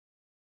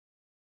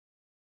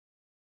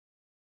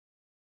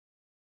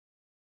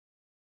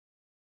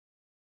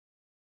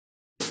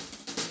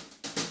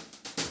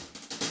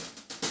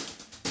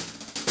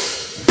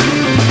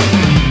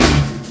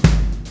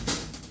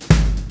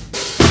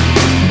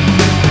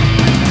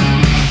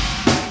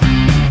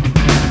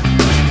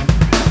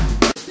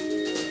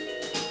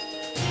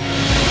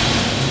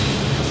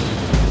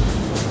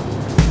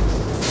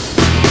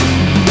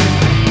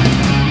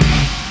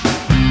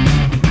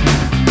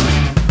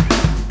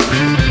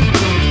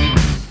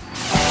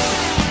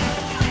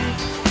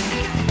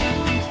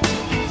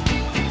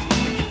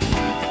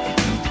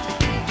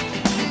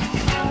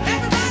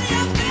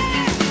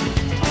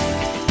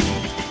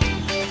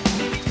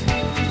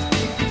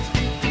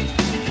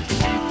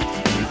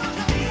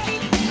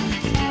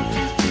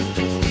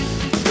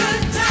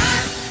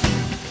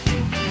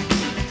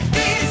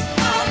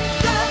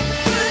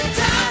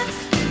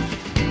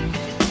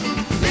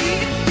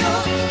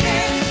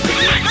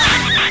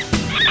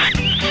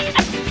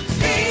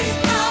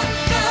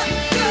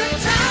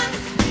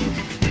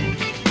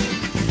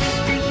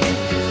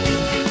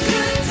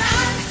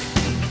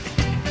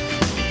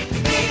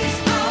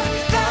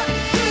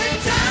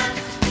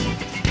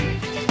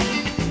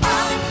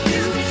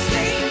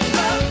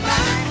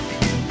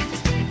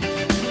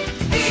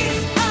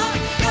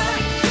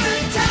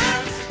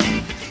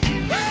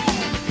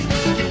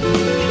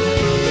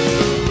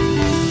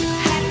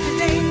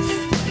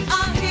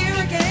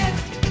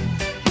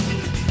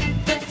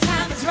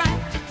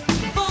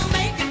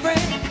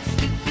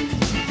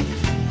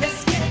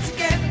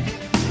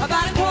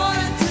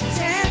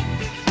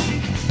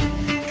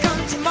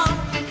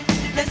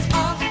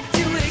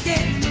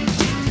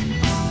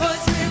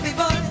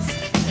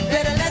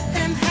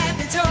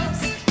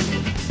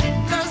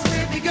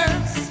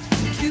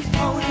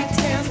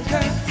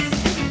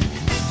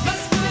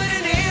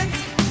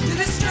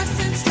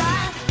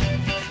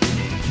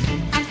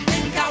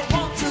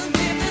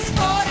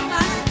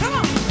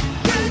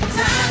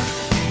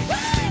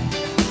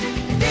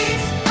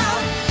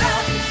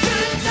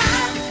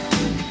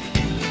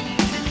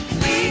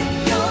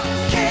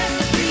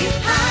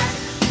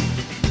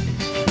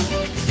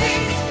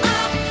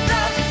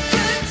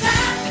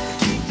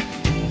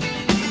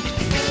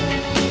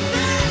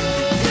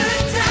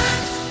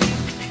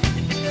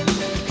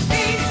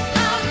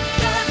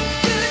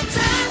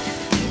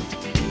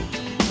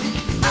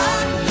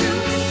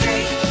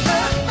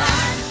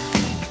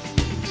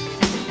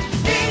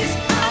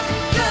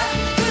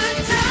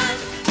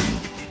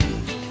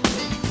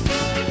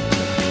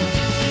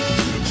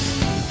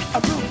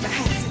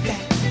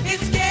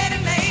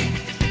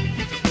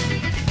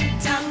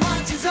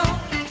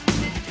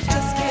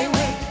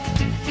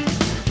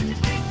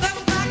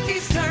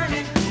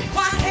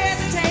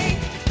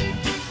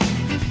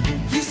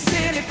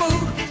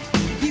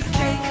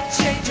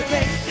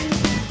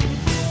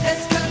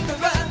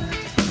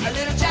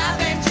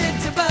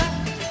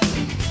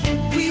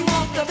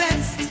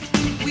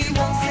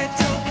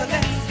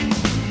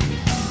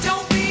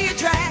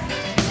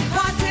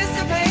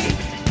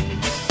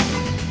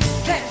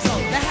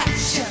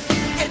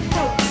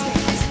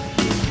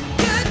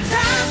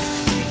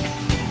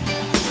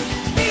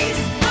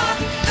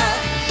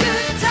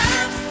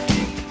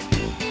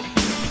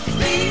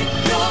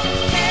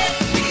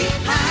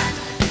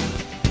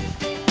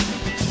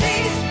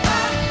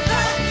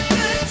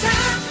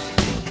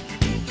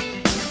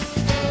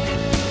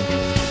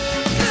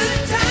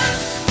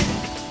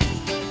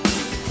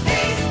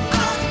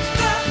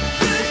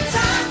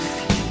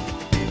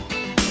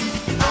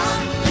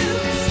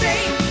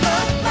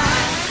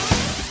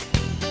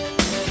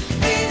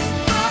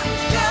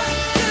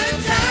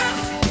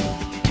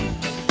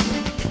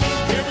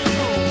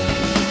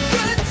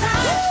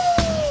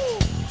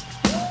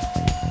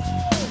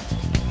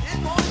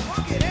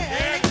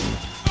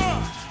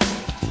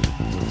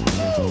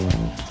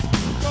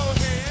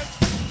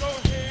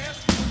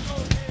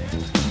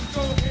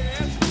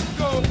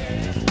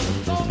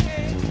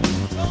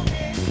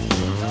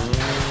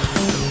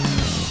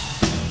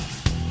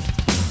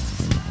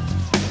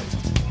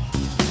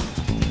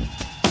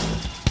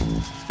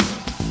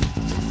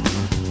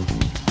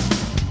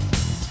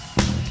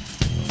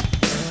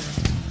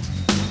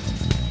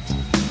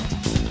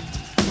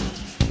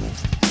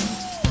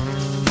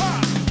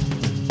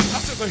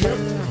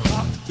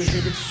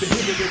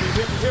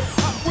the hip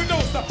hop. We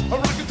don't stop. I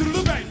rock it to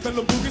the bang, and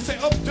the boogie say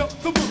up jump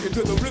the boogie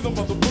to the rhythm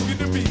of the boogie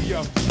to beat.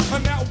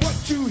 And now what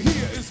you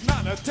hear is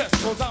not a test,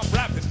 cause I'm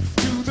rapping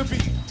to the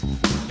beat.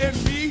 And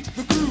me,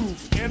 the groove,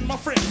 and my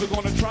friends are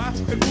gonna try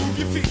and move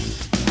your feet.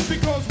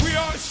 Because we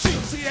are Chic,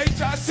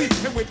 C-H-I-C,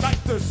 and we'd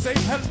like to say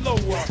hello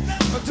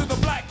to the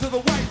black, to the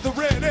white, the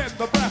red, and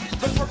the black,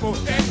 the purple,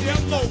 and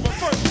yellow. But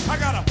first, I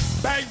gotta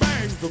bang,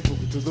 bang, the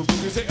boogie to the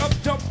boogie. Say up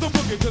jump the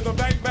boogie to the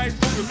bang, bang,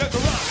 boogie. Let the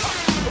rock,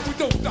 but we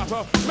don't stop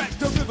her. Back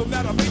to rhythm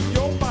that'll make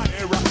your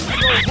body rock. I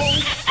go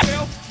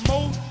hotel,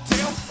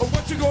 motel, or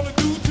what you gonna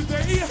do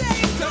today?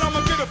 Said I'm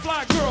gonna get a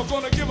fly girl,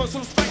 gonna give her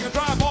some spank and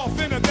drive off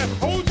in and then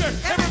hold it.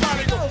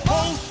 Everybody go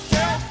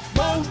hotel,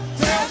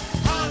 motel,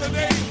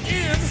 holiday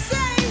inn.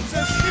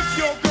 Says if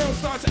your girl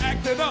starts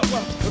acting up,